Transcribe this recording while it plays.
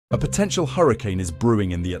A potential hurricane is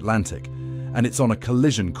brewing in the Atlantic, and it's on a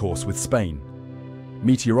collision course with Spain.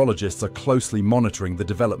 Meteorologists are closely monitoring the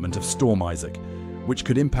development of Storm Isaac, which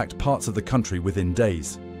could impact parts of the country within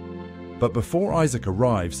days. But before Isaac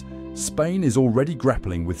arrives, Spain is already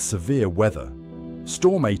grappling with severe weather.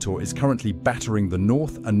 Storm Aitor is currently battering the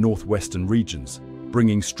north and northwestern regions,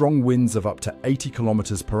 bringing strong winds of up to 80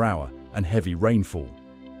 kilometers per hour and heavy rainfall.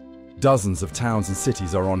 Dozens of towns and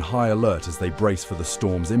cities are on high alert as they brace for the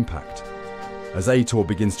storm's impact. As Aitor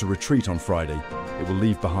begins to retreat on Friday, it will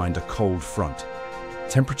leave behind a cold front.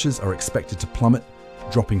 Temperatures are expected to plummet,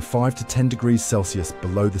 dropping 5 to 10 degrees Celsius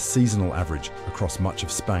below the seasonal average across much of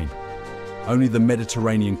Spain. Only the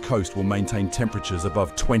Mediterranean coast will maintain temperatures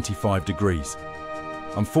above 25 degrees.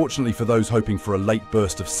 Unfortunately for those hoping for a late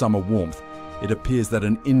burst of summer warmth, it appears that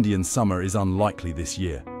an Indian summer is unlikely this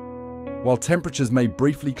year. While temperatures may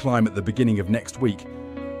briefly climb at the beginning of next week,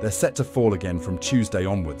 they're set to fall again from Tuesday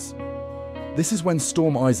onwards. This is when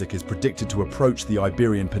Storm Isaac is predicted to approach the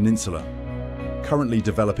Iberian Peninsula. Currently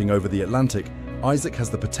developing over the Atlantic, Isaac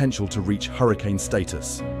has the potential to reach hurricane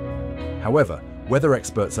status. However, weather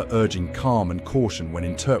experts are urging calm and caution when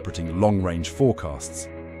interpreting long-range forecasts.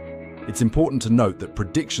 It's important to note that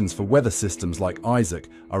predictions for weather systems like Isaac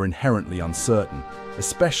are inherently uncertain,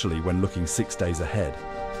 especially when looking 6 days ahead.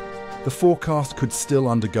 The forecast could still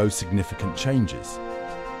undergo significant changes.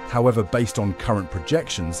 However, based on current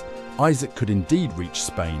projections, Isaac could indeed reach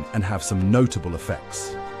Spain and have some notable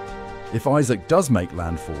effects. If Isaac does make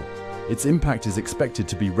landfall, its impact is expected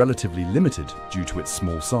to be relatively limited due to its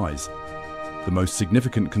small size. The most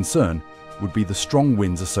significant concern would be the strong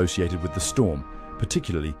winds associated with the storm,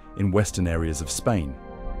 particularly in western areas of Spain.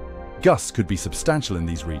 Gusts could be substantial in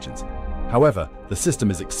these regions. However, the system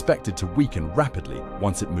is expected to weaken rapidly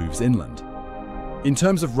once it moves inland. In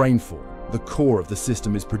terms of rainfall, the core of the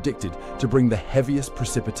system is predicted to bring the heaviest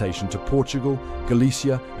precipitation to Portugal,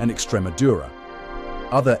 Galicia, and Extremadura.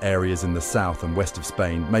 Other areas in the south and west of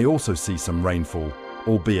Spain may also see some rainfall,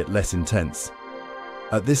 albeit less intense.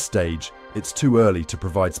 At this stage, it's too early to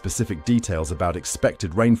provide specific details about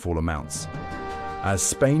expected rainfall amounts. As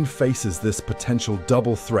Spain faces this potential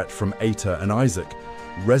double threat from Aitor and Isaac,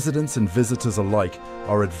 residents and visitors alike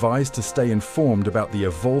are advised to stay informed about the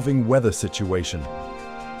evolving weather situation.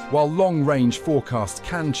 While long-range forecasts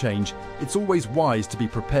can change, it's always wise to be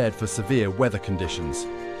prepared for severe weather conditions.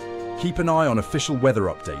 Keep an eye on official weather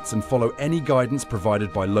updates and follow any guidance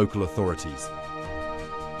provided by local authorities.